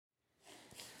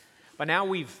By now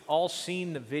we've all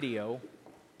seen the video.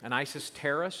 An ISIS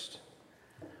terrorist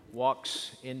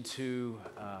walks into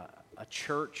a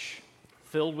church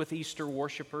filled with Easter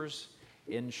worshipers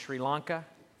in Sri Lanka.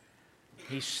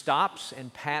 He stops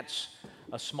and pats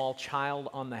a small child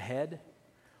on the head,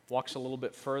 walks a little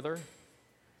bit further,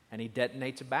 and he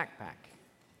detonates a backpack,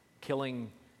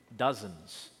 killing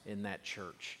dozens in that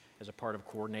church as a part of a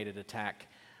coordinated attack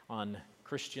on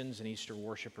Christians and Easter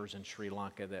worshipers in Sri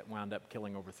Lanka that wound up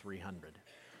killing over 300.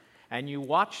 And you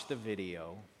watch the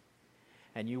video,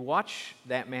 and you watch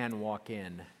that man walk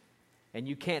in, and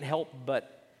you can't help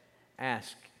but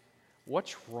ask,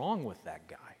 what's wrong with that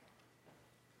guy?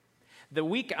 The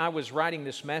week I was writing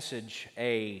this message,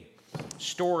 a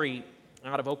story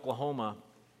out of Oklahoma,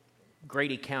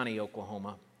 Grady County,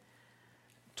 Oklahoma,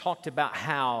 talked about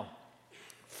how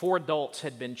 4 adults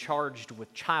had been charged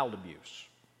with child abuse.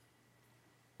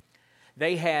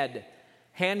 They had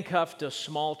handcuffed a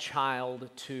small child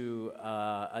to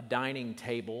a dining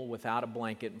table without a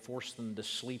blanket and forced them to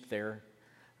sleep there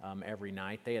every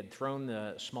night. They had thrown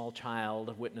the small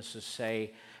child, witnesses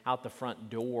say, out the front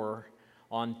door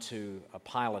onto a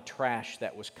pile of trash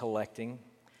that was collecting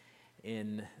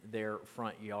in their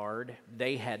front yard.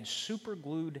 They had super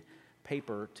glued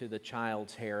paper to the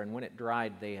child's hair, and when it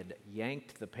dried, they had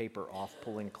yanked the paper off,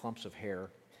 pulling clumps of hair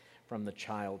from the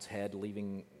child's head,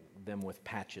 leaving them with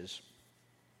patches.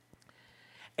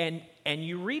 And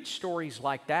you read stories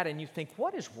like that and you think,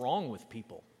 what is wrong with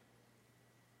people?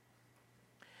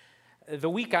 The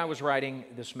week I was writing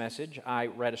this message, I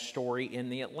read a story in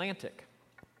the Atlantic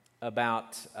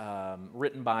about,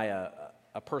 written by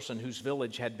a person whose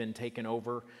village had been taken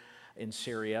over in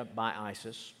Syria by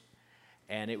ISIS.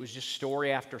 And it was just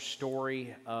story after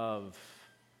story of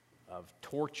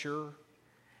torture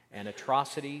and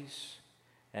atrocities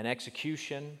and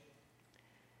execution.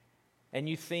 And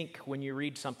you think, when you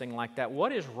read something like that,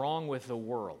 what is wrong with the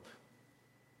world?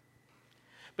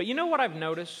 But you know what I've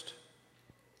noticed?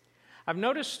 I've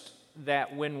noticed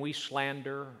that when we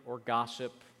slander or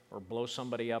gossip or blow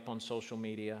somebody up on social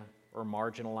media or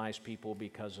marginalize people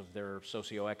because of their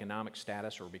socioeconomic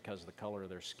status or because of the color of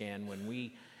their skin,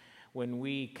 when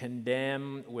we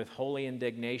condemn with holy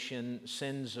indignation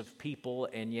sins of people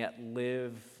and yet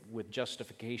live with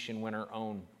justification when our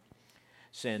own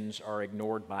sins are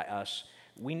ignored by us,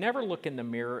 we never look in the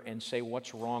mirror and say,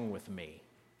 what's wrong with me?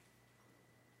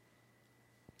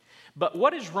 But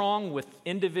what is wrong with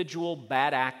individual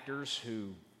bad actors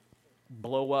who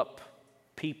blow up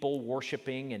people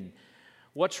worshiping? And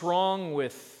what's wrong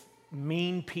with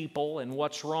mean people? And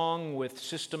what's wrong with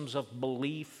systems of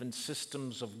belief and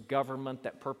systems of government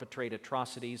that perpetrate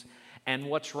atrocities? And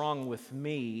what's wrong with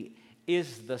me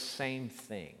is the same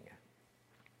thing.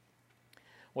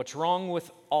 What's wrong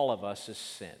with all of us is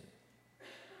sin.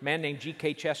 A man named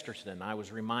G.K. Chesterton, I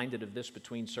was reminded of this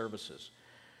between services,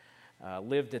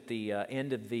 lived at the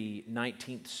end of the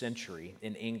 19th century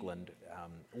in England,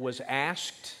 was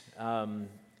asked in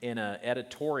an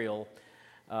editorial,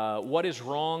 what is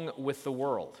wrong with the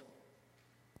world?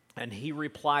 And he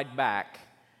replied back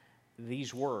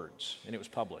these words, and it was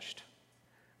published: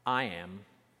 I am,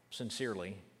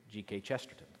 sincerely, G.K.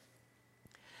 Chesterton.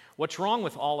 What's wrong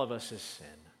with all of us is sin.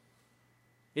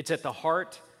 It's at the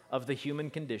heart of the human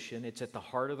condition. It's at the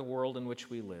heart of the world in which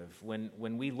we live.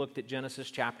 When we looked at Genesis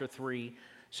chapter 3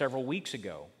 several weeks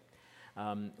ago,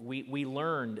 we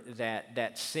learned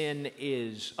that sin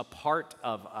is a part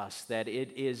of us, that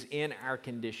it is in our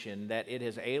condition, that it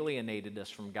has alienated us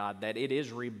from God, that it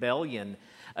is rebellion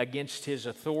against His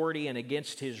authority and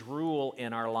against His rule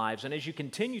in our lives. And as you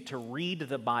continue to read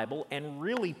the Bible and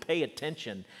really pay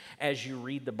attention as you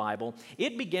read the Bible,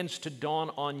 it begins to dawn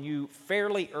on you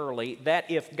fairly early that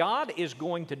if God is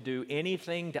going to do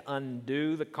anything to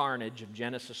undo the carnage of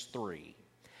Genesis 3,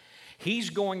 He's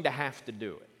going to have to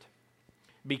do it.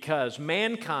 Because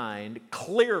mankind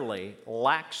clearly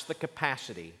lacks the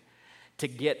capacity to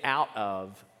get out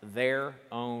of their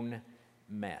own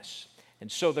mess.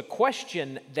 And so the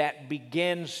question that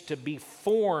begins to be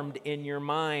formed in your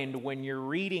mind when you're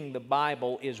reading the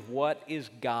Bible is, what is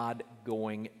God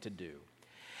going to do?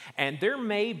 And there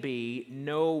may be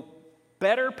no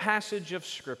better passage of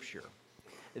Scripture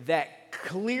that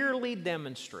clearly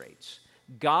demonstrates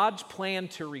God's plan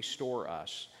to restore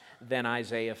us than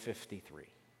Isaiah 53.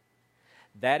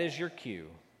 That is your cue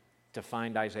to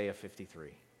find Isaiah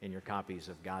 53 in your copies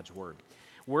of God's Word.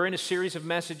 We're in a series of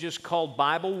messages called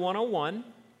Bible 101,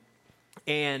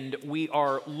 and we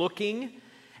are looking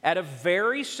at a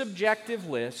very subjective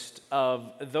list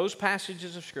of those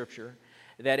passages of Scripture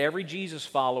that every Jesus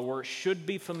follower should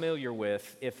be familiar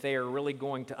with if they are really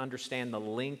going to understand the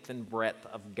length and breadth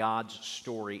of God's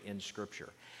story in Scripture.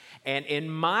 And in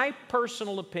my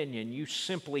personal opinion, you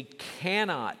simply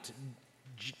cannot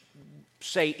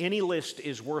say any list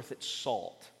is worth its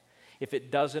salt if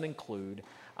it doesn't include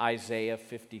Isaiah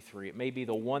 53. It may be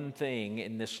the one thing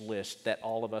in this list that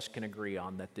all of us can agree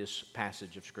on that this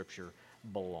passage of Scripture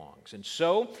belongs. And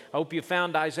so, I hope you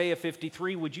found Isaiah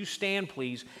 53. Would you stand,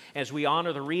 please, as we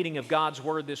honor the reading of God's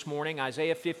Word this morning?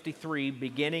 Isaiah 53,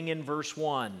 beginning in verse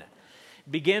 1.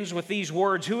 Begins with these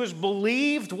words, "Who has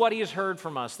believed what he has heard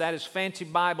from us?" That is fancy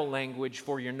Bible language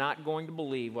for you're not going to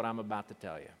believe what I'm about to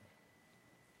tell you.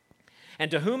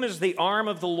 "And to whom has the arm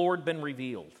of the Lord been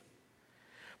revealed?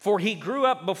 For he grew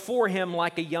up before him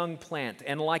like a young plant,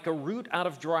 and like a root out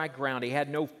of dry ground. He had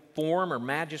no form or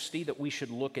majesty that we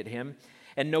should look at him,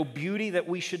 and no beauty that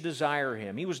we should desire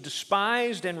him. He was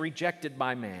despised and rejected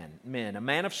by men, a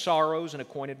man of sorrows and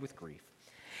acquainted with grief.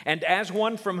 And as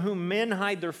one from whom men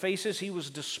hide their faces, he was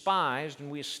despised,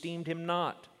 and we esteemed him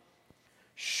not.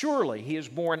 Surely he has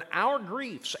borne our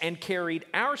griefs and carried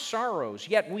our sorrows,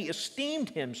 yet we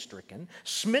esteemed him stricken,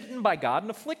 smitten by God, and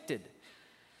afflicted.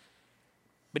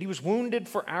 But he was wounded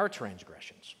for our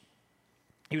transgressions.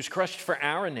 He was crushed for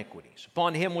our iniquities.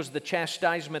 Upon him was the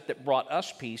chastisement that brought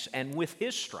us peace, and with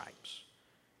his stripes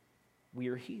we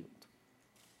are healed.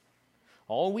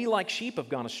 All we like sheep have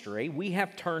gone astray. We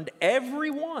have turned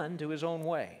every one to his own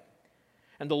way.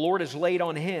 And the Lord has laid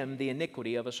on him the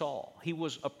iniquity of us all. He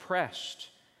was oppressed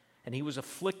and he was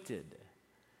afflicted,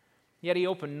 yet he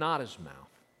opened not his mouth.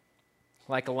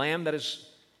 Like a lamb that is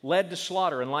led to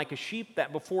slaughter, and like a sheep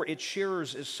that before its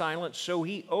shearers is silent, so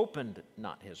he opened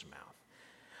not his mouth.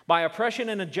 By oppression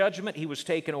and a judgment he was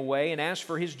taken away. And as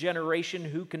for his generation,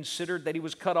 who considered that he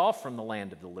was cut off from the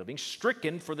land of the living,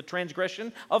 stricken for the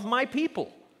transgression of my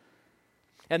people.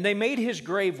 And they made his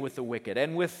grave with the wicked,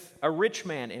 and with a rich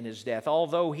man in his death,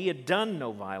 although he had done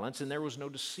no violence, and there was no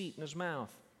deceit in his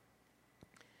mouth.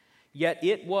 Yet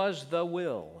it was the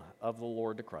will of the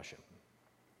Lord to crush him.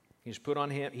 He has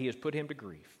put him to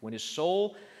grief. When his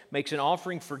soul makes an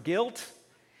offering for guilt,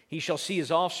 he shall see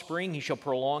his offspring, he shall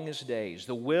prolong his days.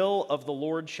 The will of the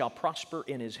Lord shall prosper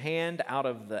in his hand. Out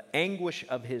of the anguish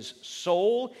of his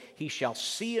soul he shall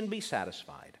see and be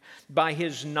satisfied. By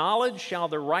his knowledge shall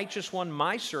the righteous one,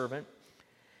 my servant,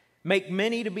 make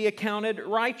many to be accounted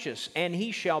righteous, and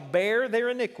he shall bear their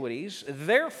iniquities.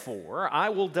 Therefore I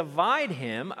will divide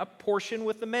him a portion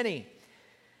with the many.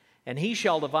 And he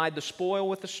shall divide the spoil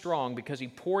with the strong, because he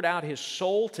poured out his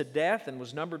soul to death and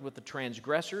was numbered with the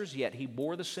transgressors, yet he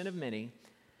bore the sin of many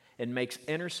and makes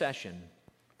intercession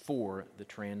for the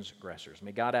transgressors."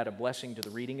 May God add a blessing to the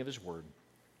reading of his word,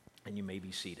 and you may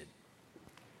be seated.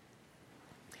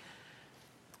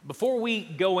 Before we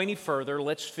go any further,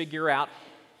 let's figure out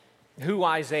who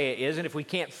Isaiah is, and if we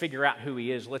can't figure out who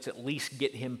he is, let's at least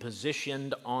get him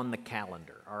positioned on the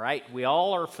calendar, all right? We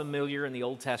all are familiar in the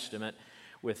Old Testament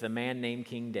with a man named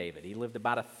King David. He lived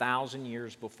about 1,000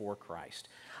 years before Christ.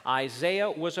 Isaiah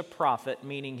was a prophet,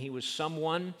 meaning he was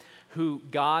someone who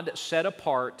God set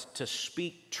apart to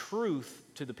speak truth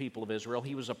to the people of Israel.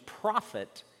 He was a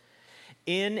prophet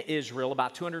in Israel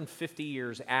about 250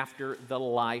 years after the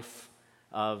life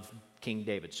of King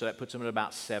David. So that puts him at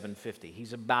about 750.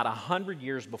 He's about 100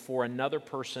 years before another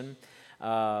person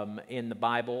in the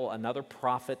Bible, another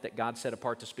prophet that God set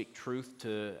apart to speak truth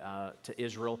to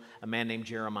Israel, a man named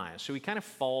Jeremiah. So he kind of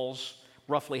falls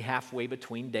roughly halfway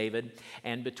between David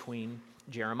and between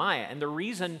Jeremiah. And the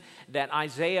reason that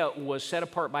Isaiah was set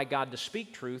apart by God to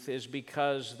speak truth is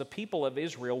because the people of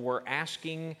Israel were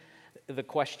asking the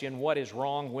question, what is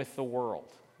wrong with the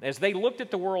world? As they looked at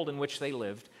the world in which they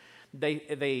lived,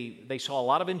 they saw a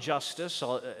lot of injustice.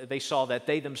 They saw that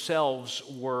they themselves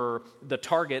were the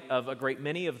target of a great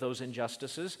many of those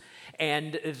injustices,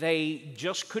 and they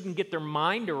just couldn't get their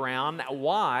mind around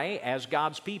why, as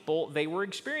God's people, they were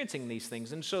experiencing these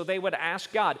things. And so they would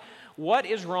ask God, what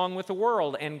is wrong with the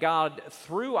world? And God,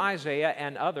 through Isaiah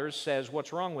and others, says,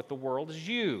 what's wrong with the world is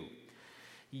you.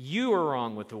 You are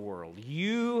wrong with the world.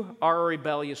 You are a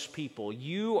rebellious people.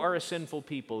 You are a sinful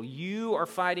people. You are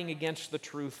fighting against the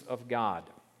truth of God.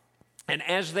 And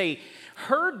as they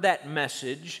heard that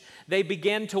message, they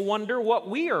began to wonder what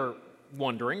we are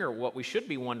wondering, or what we should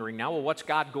be wondering now. Well, what's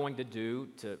God going to do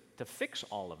to fix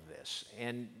all of this?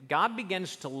 And God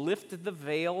begins to lift the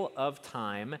veil of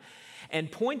time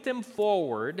and point them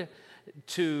forward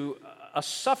to a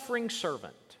suffering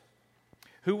servant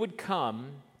who would come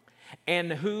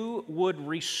and who would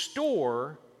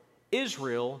restore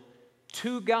Israel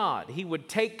to God. He would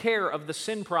take care of the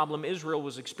sin problem Israel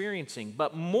was experiencing.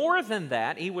 But more than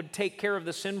that, he would take care of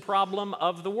the sin problem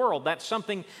of the world. That's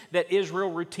something that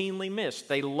Israel routinely missed.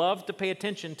 They loved to pay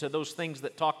attention to those things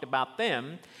that talked about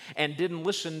them and didn't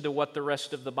listen to what the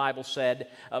rest of the Bible said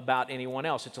about anyone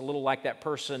else. It's a little like that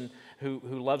person who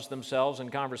loves themselves in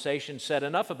conversation said,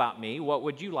 "Enough about me. What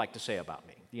would you like to say about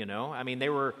me?" You know, I mean, they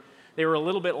were a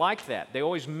little bit like that. They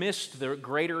always missed the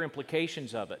greater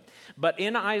implications of it. But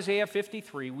in Isaiah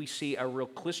 53, we see a real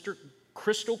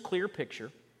crystal clear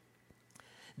picture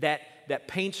that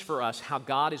paints for us how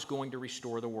God is going to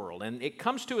restore the world. And it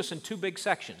comes to us in two big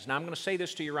sections. Now, I'm going to say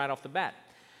this to you right off the bat.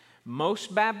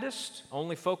 Most Baptists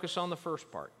only focus on the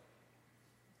first part,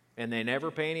 and they never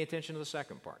pay any attention to the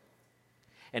second part.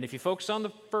 And if you focus on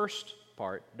the first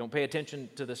part, don't pay attention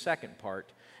to the second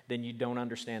part, then you don't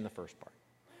understand the first part.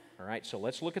 All right, so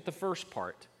let's look at the first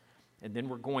part, and then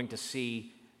we're going to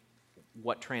see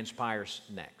what transpires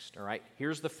next. All right,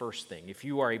 here's the first thing. If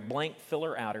you are a blank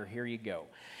filler outer, here you go.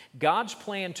 God's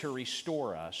plan to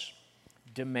restore us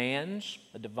demands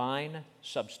a divine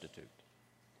substitute.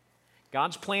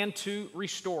 God's plan to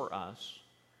restore us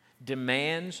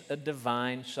demands a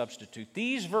divine substitute.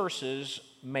 These verses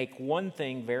make one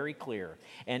thing very clear,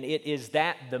 and it is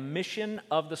that the mission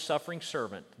of the suffering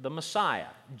servant, the Messiah,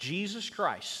 Jesus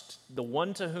Christ, the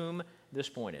one to whom this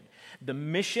pointed, the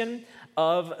mission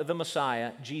of the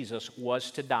Messiah, Jesus, was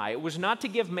to die. It was not to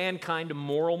give mankind a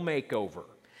moral makeover.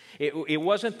 It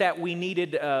wasn't that we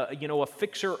needed a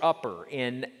fixer-upper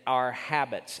in our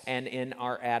habits and in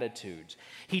our attitudes.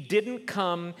 He didn't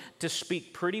come to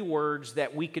speak pretty words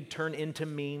that we could turn into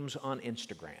memes on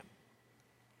Instagram.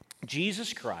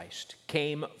 Jesus Christ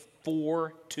came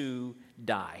to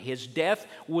die. His death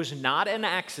was not an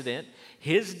accident.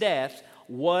 His death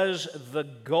was the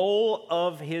goal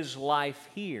of his life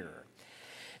here.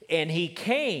 And he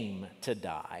came to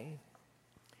die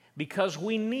because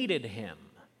we needed him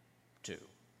to.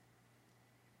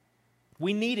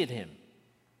 We needed him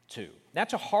to.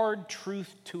 That's a hard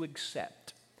truth to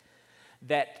accept,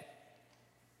 that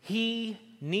he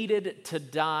needed to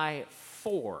die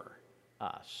for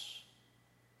us.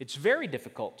 It's very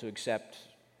difficult to accept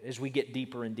as we get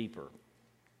deeper and deeper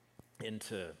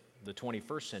into the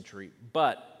 21st century,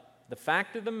 but the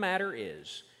fact of the matter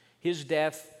is, his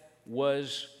death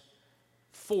was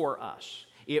for us.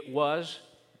 It was,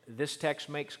 this text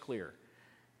makes clear,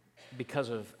 because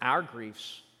of our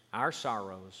griefs, our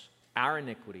sorrows, our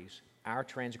iniquities, our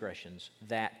transgressions,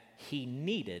 that he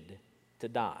needed to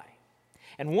die.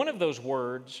 And one of those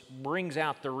words brings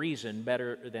out the reason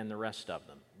better than the rest of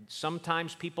them.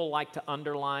 Sometimes people like to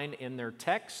underline in their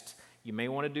text. You may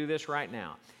want to do this right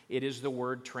now. It is the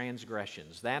word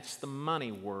transgressions. That's the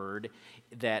money word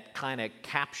that kind of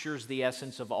captures the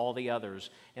essence of all the others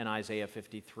in Isaiah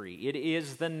 53. It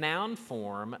is the noun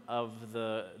form of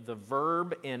the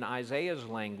verb in Isaiah's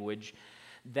language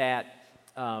that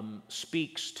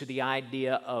speaks to the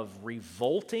idea of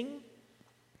revolting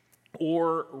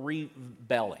or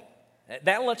rebelling.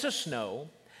 That lets us know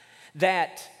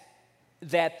that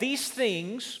these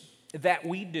things that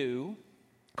we do,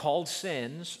 called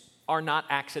sins, are not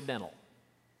accidental.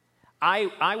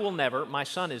 I will never, my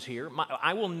son is here,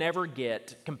 I will never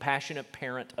get Compassionate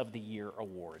Parent of the Year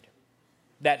award.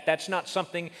 That's not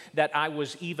something that I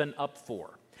was even up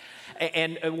for.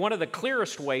 And one of the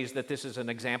clearest ways that this is an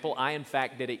example, I in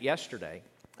fact did it yesterday.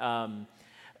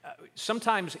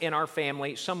 Sometimes in our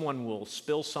family, someone will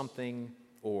spill something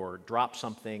or drop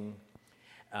something.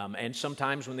 And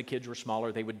sometimes when the kids were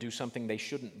smaller, they would do something they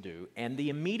shouldn't do. And the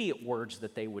immediate words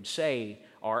that they would say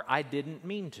are, "I didn't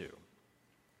mean to."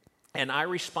 And I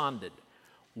responded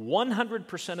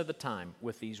 100% of the time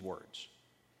with these words.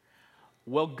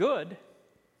 "Well, good,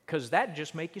 because that'd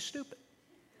just make you stupid."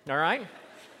 All right?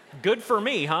 Good for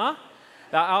me, huh?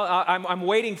 I'm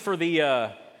waiting for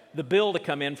the bill to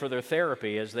come in for their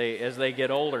therapy as they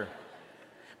get older.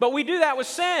 But we do that with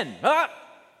sin.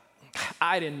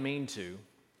 I didn't mean to.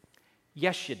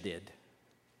 Yes, you did.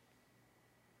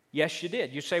 Yes, you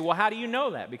did. You say, well, how do you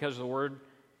know that? Because of the word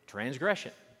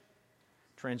transgression.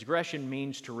 Transgression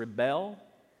means to rebel.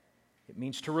 It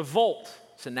means to revolt.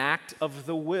 It's an act of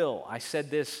the will. I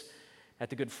said this at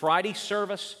the Good Friday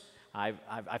service.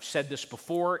 I've said this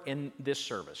before in this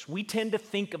service. We tend to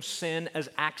think of sin as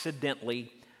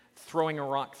accidentally throwing a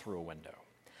rock through a window.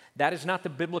 That is not the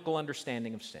biblical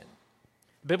understanding of sin.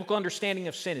 The biblical understanding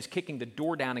of sin is kicking the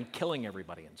door down and killing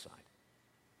everybody inside.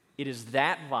 It is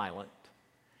that violent.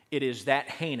 It is that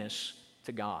heinous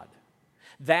to God.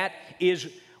 That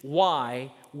is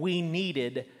why we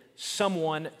needed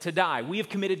someone to die. We have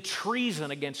committed treason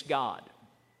against God.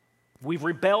 We've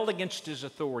rebelled against his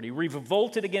authority. We've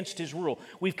revolted against his rule.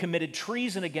 We've committed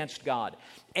treason against God.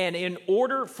 And in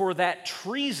order for that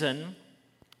treason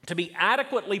to be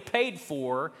adequately paid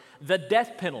for, the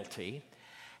death penalty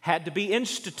had to be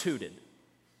instituted.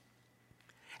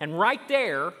 And right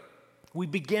there, we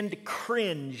begin to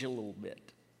cringe a little bit.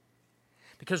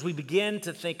 Because we begin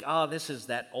to think, oh, this is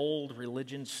that old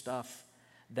religion stuff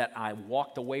that I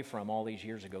walked away from all these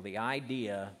years ago. The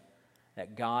idea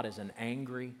that God is an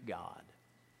angry God.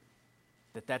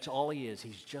 That's all he is.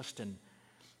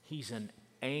 He's an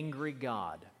angry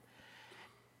God.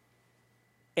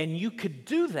 And you could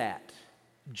do that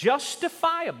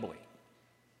justifiably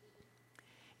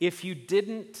if you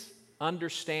didn't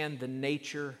understand the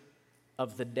nature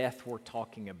of the death we're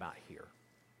talking about here.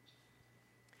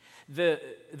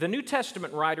 The New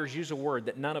Testament writers use a word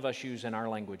that none of us use in our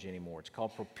language anymore. It's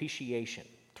called propitiation.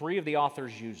 3 of the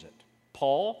authors use it.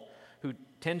 Paul, who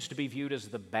tends to be viewed as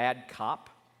the bad cop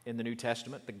in the New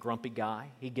Testament, the grumpy guy.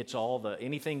 He gets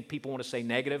anything people want to say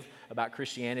negative about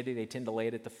Christianity, they tend to lay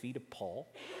it at the feet of Paul.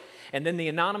 And then the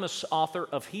anonymous author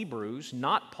of Hebrews,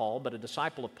 not Paul, but a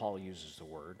disciple of Paul, uses the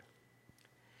word.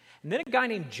 And then a guy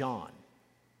named John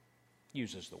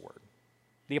uses the word.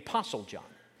 The Apostle John.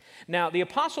 Now, the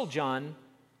Apostle John,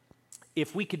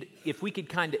 if we could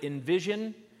kind of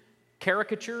envision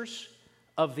caricatures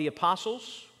of the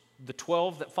apostles, the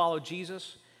 12 that followed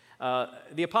Jesus,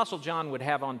 the Apostle John would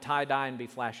have on tie-dye and be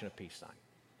flashing a peace sign,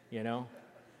 you know?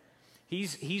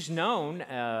 He's known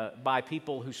by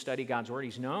people who study God's Word,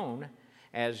 he's known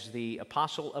as the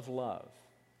apostle of love.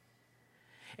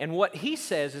 And what he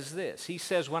says is this. He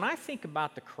says, when I think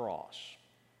about the cross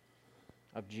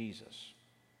of Jesus,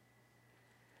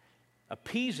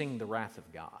 appeasing the wrath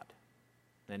of God,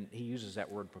 and he uses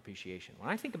that word propitiation. When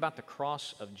I think about the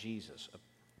cross of Jesus,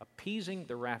 appeasing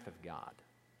the wrath of God,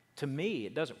 to me,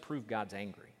 it doesn't prove God's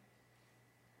angry.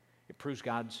 It proves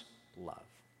God's love.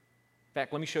 In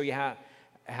fact, let me show you how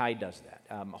he does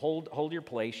that. Hold your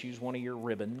place. Use one of your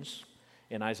ribbons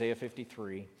in Isaiah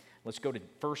 53. Let's go to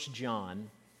 1 John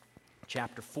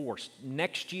chapter 4.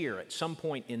 Next year, at some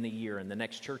point in the year, in the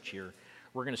next church year,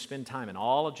 we're going to spend time in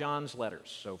all of John's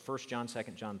letters. So 1 John, 2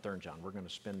 John, 3 John. We're going to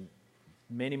spend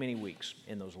many, many weeks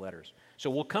in those letters. So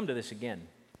we'll come to this again.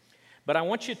 But I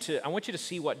want you to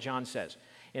see what John says.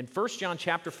 In 1 John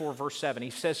chapter 4, verse 7, he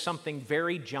says something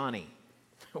very Johnny.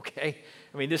 Okay?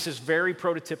 I mean, this is very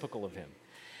prototypical of him.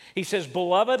 He says,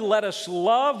 "Beloved, let us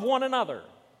love one another,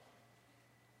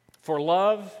 for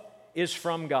love is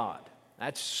from God."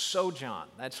 That's so John.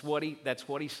 That's what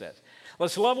he says.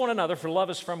 Let's love one another, for love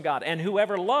is from God. And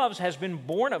whoever loves has been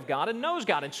born of God and knows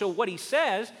God. And so what he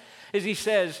says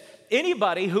is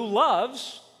anybody who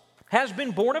loves has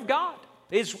been born of God,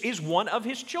 is one of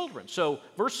his children. So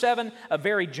verse 7, a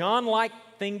very John-like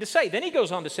thing to say. Then he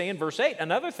goes on to say in verse 8,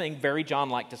 another thing very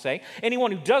John-like to say.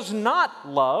 Anyone who does not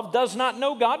love does not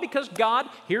know God, because God,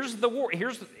 here's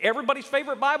everybody's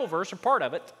favorite Bible verse, or part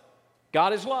of it,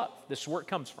 God is love. This is where it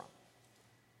comes from.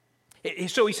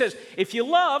 So he says, if you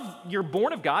love, you're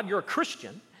born of God, you're a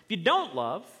Christian. If you don't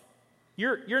love,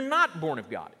 you're not born of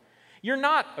God. You're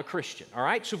not a Christian, all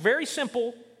right? So very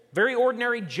simple, very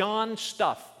ordinary John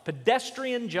stuff,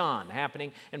 pedestrian John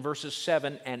happening in verses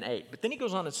 7 and 8. But then he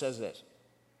goes on and says this.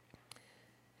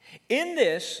 In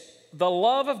this, the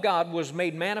love of God was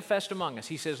made manifest among us.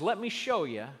 He says, let me show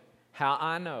you how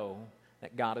I know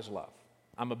that God is love.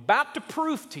 I'm about to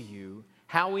prove to you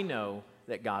how we know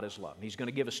that God is love. He's going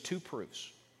to give us 2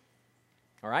 proofs.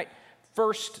 All right?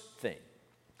 First thing,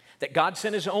 that God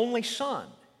sent his only Son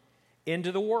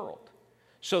into the world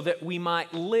so that we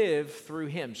might live through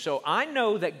him. So I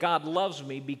know that God loves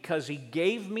me because he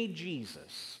gave me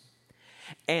Jesus.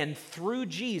 And through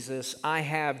Jesus, I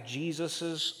have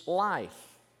Jesus'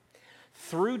 life.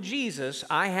 Through Jesus,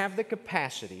 I have the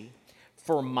capacity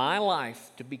for my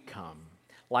life to become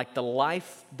like the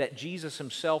life that Jesus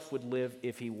himself would live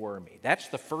if he were me. That's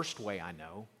the first way I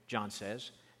know, John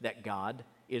says, that God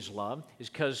is love, is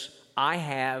because I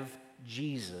have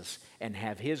Jesus and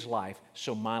have his life,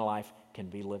 so my life can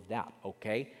be lived out.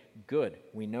 Okay, good,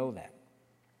 we know that.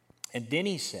 And then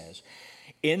he says,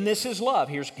 in this is love.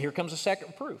 Here comes a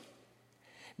second proof.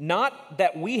 Not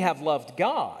that we have loved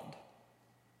God,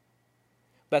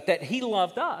 but that he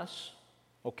loved us.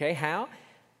 Okay, how?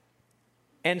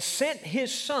 And sent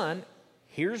his Son,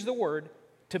 here's the word,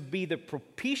 to be the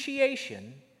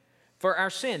propitiation for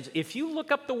our sins. If you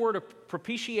look up the word of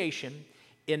propitiation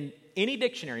in any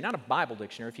dictionary, not a Bible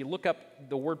dictionary, if you look up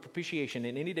the word propitiation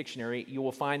in any dictionary, you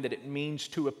will find that it means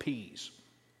to appease.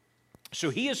 So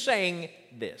he is saying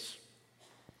this.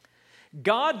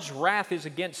 God's wrath is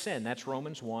against sin. That's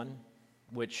Romans 1,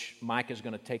 which Mike is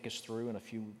going to take us through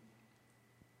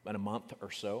in a month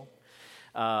or so.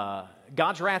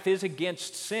 God's wrath is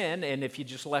against sin, and if you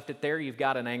just left it there, you've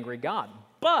got an angry God.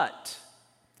 But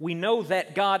we know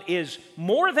that God is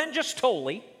more than just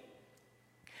holy.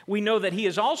 We know that He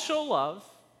is also love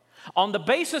on the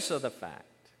basis of the fact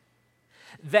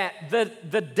that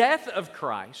the death of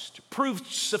Christ proved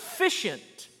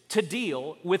sufficient to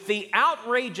deal with the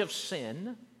outrage of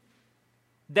sin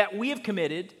that we have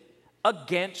committed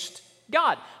against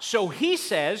God. So he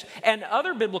says, and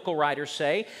other biblical writers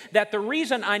say, that the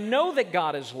reason I know that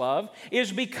God is love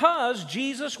is because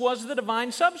Jesus was the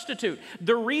divine substitute.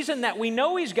 The reason that we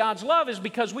know He's God's love is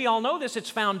because we all know this, it's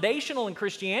foundational in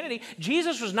Christianity.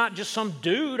 Jesus was not just some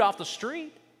dude off the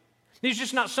street. He's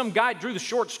just not some guy who drew the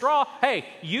short straw. Hey,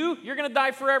 you're going to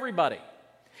die for everybody.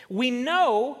 We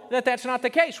know that that's not the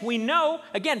case. We know,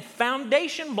 again,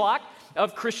 foundation block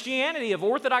of Christianity, of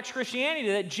Orthodox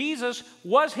Christianity, that Jesus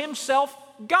was Himself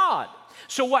God.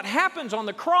 So what happens on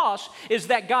the cross is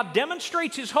that God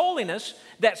demonstrates His holiness,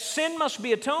 that sin must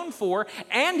be atoned for,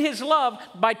 and His love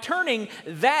by turning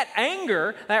that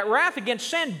anger, that wrath against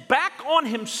sin, back on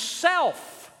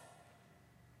Himself.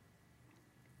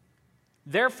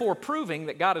 Therefore proving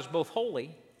that God is both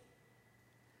holy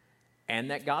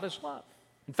and that God is love.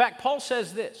 In fact, Paul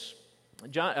says this.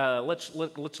 Let's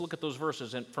look at those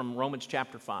verses from Romans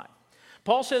chapter 5.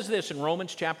 Paul says this in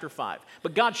Romans chapter 5.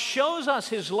 But God shows us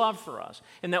His love for us,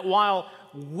 in that while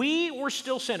we were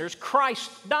still sinners,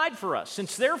 Christ died for us.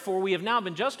 Since therefore we have now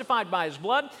been justified by His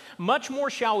blood, much more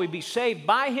shall we be saved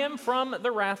by Him from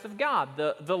the wrath of God.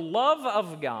 The love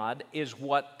of God is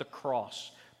what the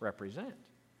cross represents,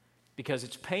 because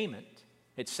it's payment,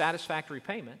 it's satisfactory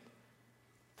payment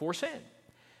for sin.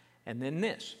 And then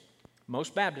this.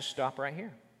 Most Baptists stop right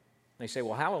here. They say,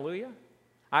 well, hallelujah.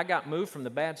 I got moved from the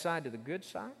bad side to the good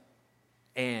side,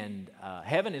 and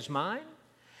heaven is mine.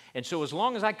 And so as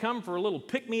long as I come for a little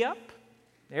pick-me-up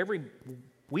every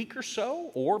week or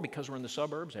so, or because we're in the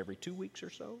suburbs, every 2 weeks or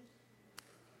so,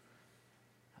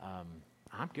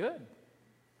 I'm good.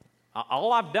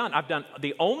 All I've done,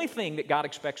 the only thing that God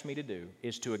expects me to do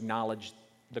is to acknowledge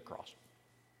the cross.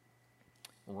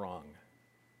 Wrong.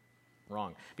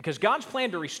 Because God's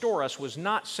plan to restore us was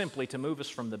not simply to move us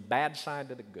from the bad side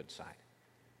to the good side.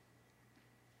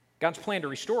 God's plan to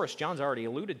restore us, John's already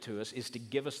alluded to us, is to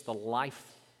give us the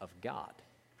life of God,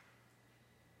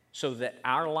 so that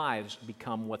our lives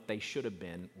become what they should have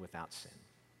been without sin.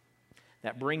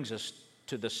 That brings us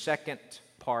to the second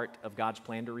part of God's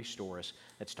plan to restore us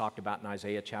that's talked about in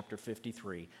Isaiah chapter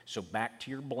 53. So back to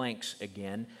your blanks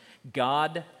again.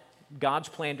 God's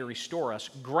plan to restore us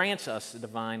grants us the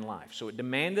divine life. So it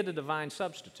demanded a divine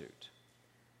substitute.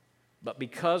 But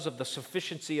because of the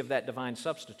sufficiency of that divine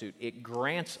substitute, it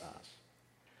grants us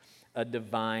a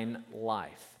divine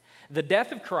life. The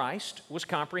death of Christ was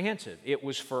comprehensive. It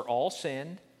was for all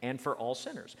sin and for all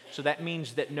sinners. So that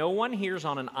means that no one here is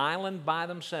on an island by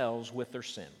themselves with their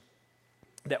sin.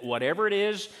 That whatever it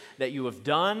is that you have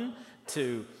done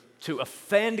to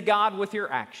offend God with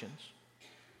your actions,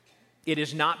 it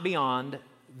is not beyond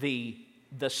the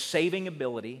saving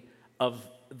ability of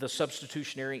the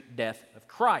substitutionary death of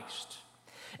Christ.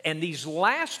 And these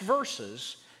last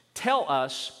verses tell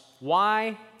us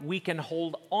why we can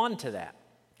hold on to that.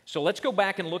 So let's go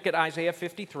back and look at Isaiah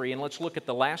 53, and let's look at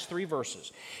the last 3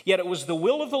 verses. Yet it was the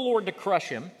will of the Lord to crush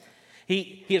him.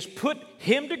 He has put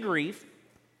him to grief.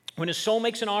 When his soul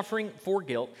makes an offering for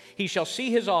guilt, he shall see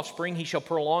his offspring, he shall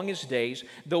prolong his days.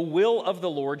 The will of the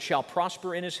Lord shall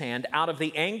prosper in his hand. Out of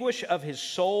the anguish of his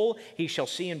soul he shall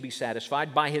see and be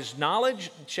satisfied. By his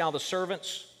knowledge shall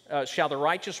the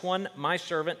righteous one, my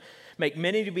servant, make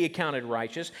many to be accounted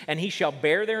righteous, and he shall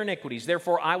bear their iniquities.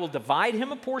 Therefore I will divide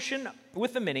him a portion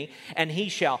with the many, and he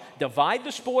shall divide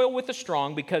the spoil with the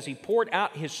strong, because he poured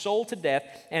out his soul to death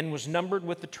and was numbered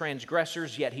with the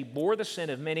transgressors. Yet he bore the sin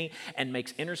of many and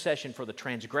makes intercession for the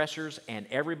transgressors. And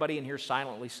everybody in here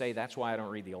silently say, that's why I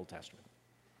don't read the Old Testament.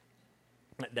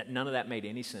 That none of that made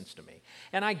any sense to me.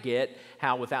 And I get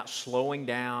how without slowing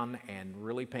down and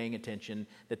really paying attention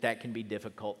that can be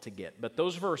difficult to get. But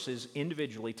those verses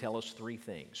individually tell us 3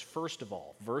 things. First of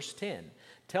all, verse 10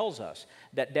 tells us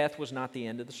that death was not the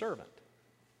end of the servant.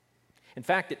 In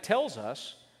fact, it tells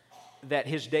us that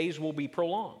his days will be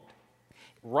prolonged.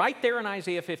 Right there in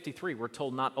Isaiah 53, we're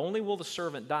told not only will the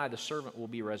servant die, the servant will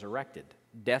be resurrected.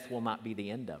 Death will not be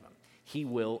the end of him. He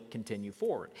will continue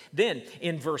forward. Then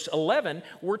in verse 11,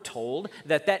 we're told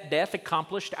that death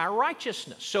accomplished our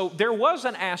righteousness. So there was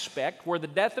an aspect where the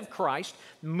death of Christ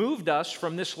moved us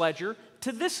from this ledger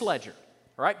to this ledger.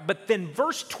 Right? But then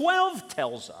verse 12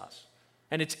 tells us,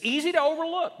 And it's easy to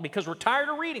overlook because we're tired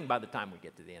of reading by the time we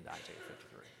get to the end of Isaiah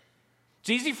 53. It's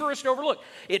easy for us to overlook.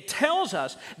 It tells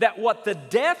us that what the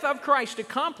death of Christ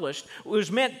accomplished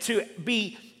was meant to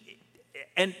be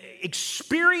and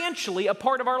experientially a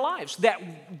part of our lives. That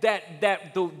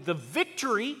the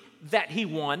victory that he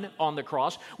won on the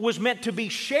cross was meant to be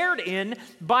shared in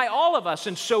by all of us.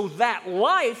 And so that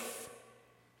life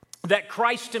that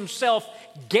Christ himself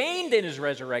gained in his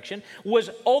resurrection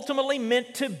was ultimately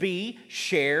meant to be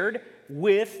shared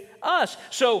with us.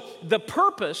 So the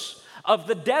purpose of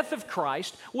the death of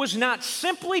Christ was not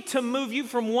simply to move you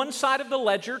from one side of the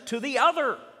ledger to the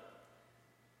other.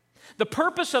 The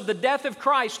purpose of the death of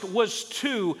Christ was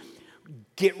to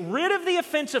get rid of the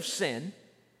offense of sin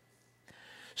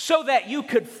so that you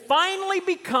could finally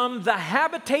become the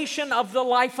habitation of the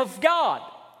life of God.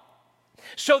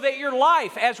 So that your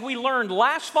life, as we learned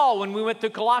last fall when we went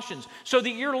through Colossians, so that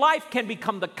your life can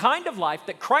become the kind of life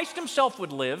that Christ himself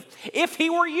would live if he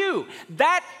were you.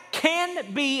 That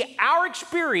can be our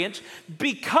experience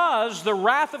because the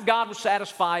wrath of God was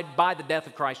satisfied by the death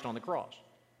of Christ on the cross.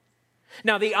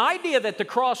 Now, the idea that the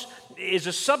cross is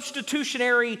a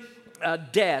substitutionary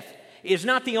death is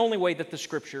not the only way that the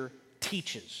Scripture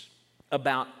teaches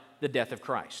about the death of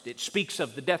Christ. It speaks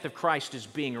of the death of Christ as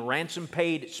being a ransom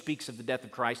paid. It speaks of the death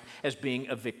of Christ as being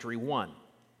a victory won.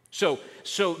 So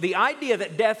the idea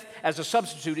that death as a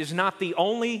substitute is not the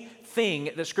only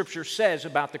thing that Scripture says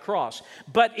about the cross,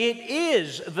 but it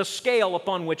is the scale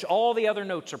upon which all the other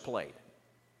notes are played.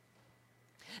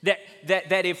 That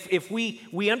if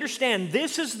we understand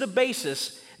this is the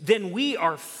basis, then we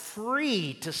are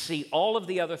free to see all of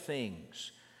the other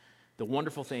things, the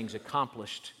wonderful things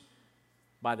accomplished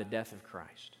by the death of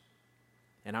Christ.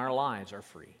 And our lives are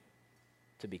free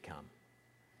to become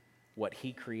what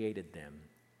he created them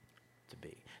to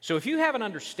be. So if you have an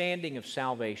understanding of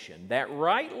salvation that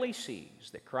rightly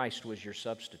sees that Christ was your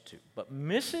substitute, but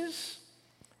misses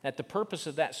that the purpose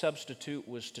of that substitute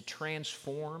was to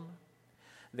transform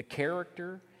the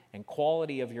character and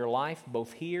quality of your life,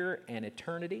 both here and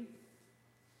eternity,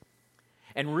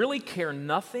 and really care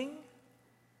nothing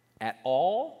at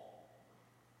all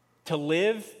to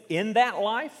live in that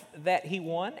life that he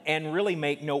won, and really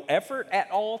make no effort at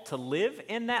all to live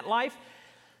in that life,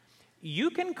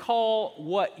 you can call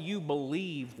what you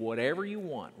believe whatever you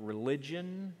want,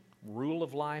 religion, rule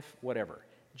of life, whatever.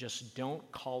 Just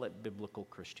don't call it biblical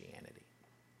Christianity.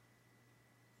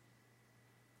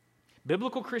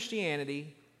 Biblical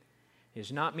Christianity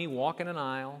is not me walking an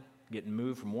aisle, getting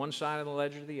moved from one side of the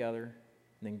ledger to the other, and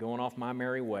then going off my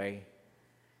merry way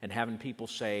and having people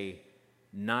say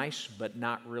nice but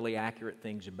not really accurate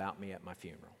things about me at my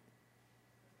funeral.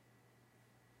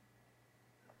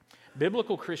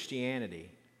 Biblical Christianity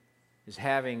is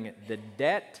having the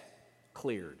debt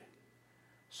cleared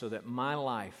so that my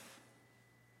life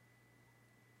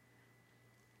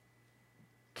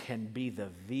can be the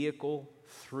vehicle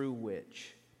through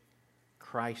which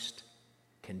Christ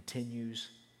continues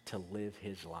to live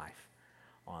his life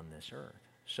on this earth.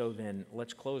 So then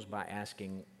let's close by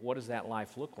asking, what does that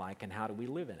life look like and how do we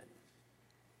live in it?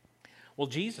 Well,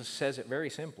 Jesus says it very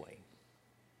simply.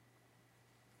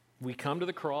 We come to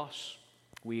the cross,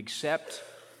 we accept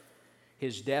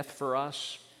his death for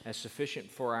us as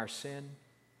sufficient for our sin,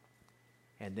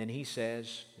 and then he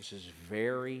says, this is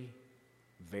very,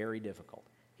 very difficult.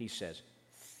 He says,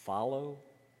 follow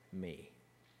me.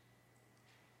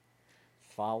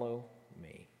 Follow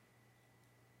me.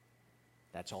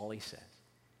 That's all he says.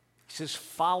 He says,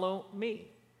 follow me.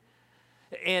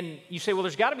 And you say, well,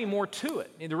 there's got to be more to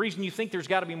it. And the reason you think there's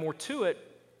got to be more to it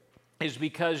is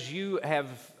because you have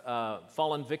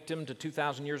fallen victim to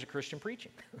 2,000 years of Christian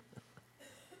preaching.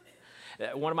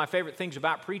 One of my favorite things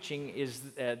about preaching is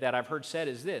that I've heard said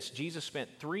is this: Jesus spent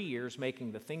 3 years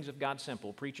making the things of God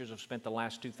simple. Preachers have spent the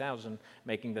last 2,000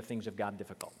 making the things of God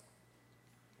difficult.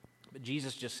 But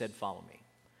Jesus just said, follow me.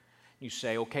 You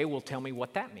say, okay, well, tell me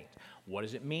what that means. What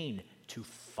does it mean to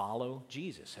follow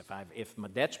Jesus? If my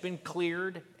debt's been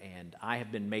cleared and I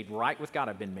have been made right with God,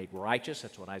 I've been made righteous.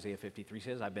 That's what Isaiah 53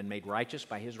 says. I've been made righteous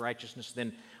by his righteousness.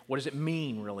 Then what does it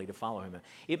mean really to follow him?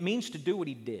 It means to do what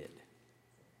he did.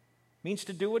 It means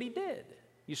to do what he did.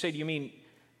 You say, do you mean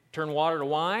turn water to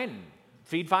wine and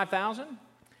feed 5,000?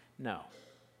 No.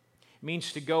 It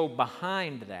means to go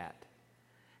behind that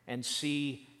and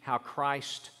see how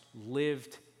Christ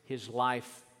lived his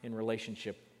life in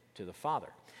relationship to the Father,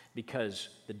 because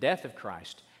the death of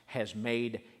Christ has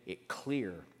made it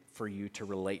clear for you to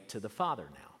relate to the Father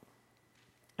now.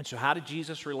 And so how did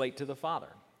Jesus relate to the Father?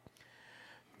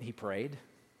 He prayed.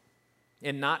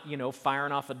 And not,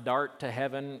 firing off a dart to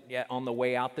heaven on the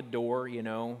way out the door,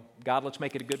 God, let's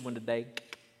make it a good one today.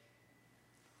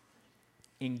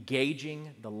 Engaging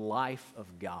the life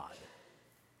of God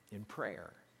in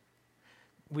prayer.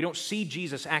 We don't see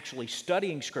Jesus actually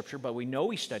studying Scripture, but we know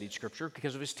he studied Scripture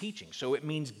because of his teaching. So it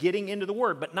means getting into the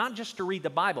Word, but not just to read the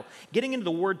Bible, getting into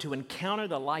the Word to encounter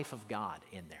the life of God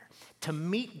in there, to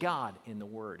meet God in the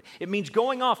Word. It means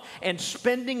going off and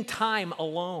spending time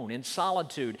alone in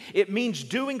solitude. It means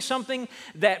doing something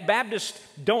that Baptists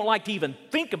don't like to even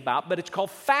think about, but it's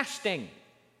called fasting,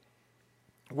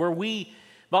 where we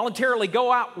voluntarily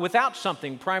go out without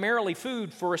something, primarily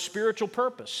food, for a spiritual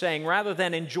purpose, saying rather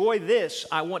than enjoy this,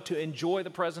 I want to enjoy the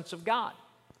presence of God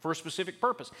for a specific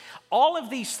purpose. All of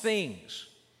these things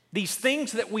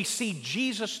that we see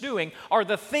Jesus doing, are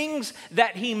the things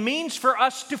that he means for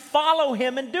us to follow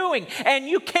him in doing. And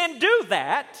you can do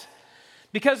that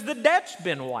because the debt's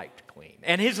been wiped clean,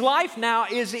 and his life now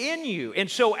is in you. And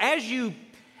so as you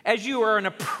are an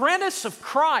apprentice of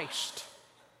Christ,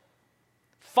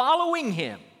 following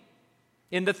him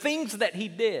in the things that he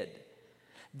did,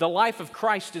 the life of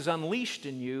Christ is unleashed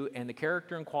in you, and the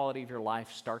character and quality of your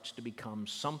life starts to become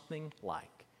something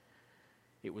like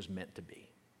it was meant to be.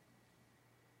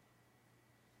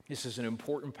 This is an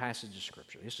important passage of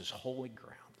Scripture. This is holy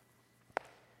ground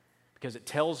because it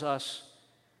tells us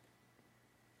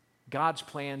God's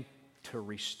plan to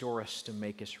restore us, to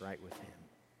make us right with him.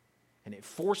 And it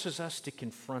forces us to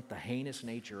confront the heinous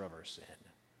nature of our sin.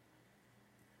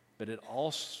 But it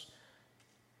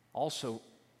also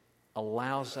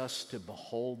allows us to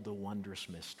behold the wondrous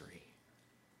mystery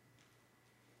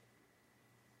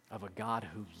of a God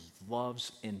who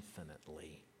loves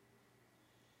infinitely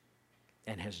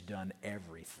and has done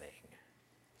everything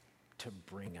to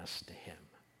bring us to him.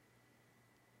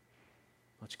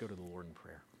 Let's go to the Lord in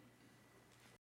prayer.